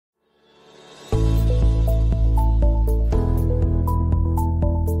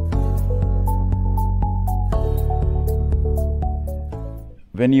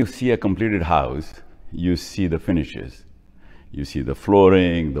When you see a completed house, you see the finishes. You see the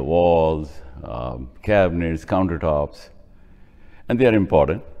flooring, the walls, cabinets, countertops, and they are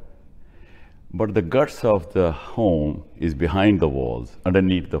important. But the guts of the home is behind the walls,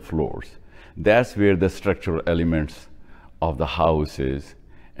 underneath the floors. That's where the structural elements of the house is,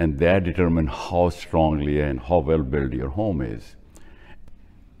 and that determines how strongly and how well built your home is.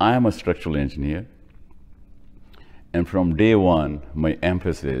 I am a structural engineer, and from day one, my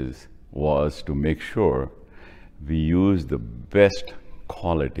emphasis was to make sure we use the best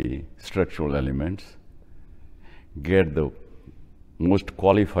quality structural elements, get the most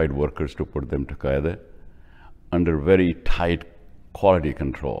qualified workers to put them together under very tight quality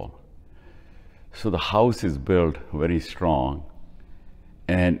control. So the house is built very strong,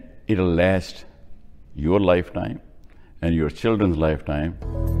 and it'll last your lifetime and your children's lifetime.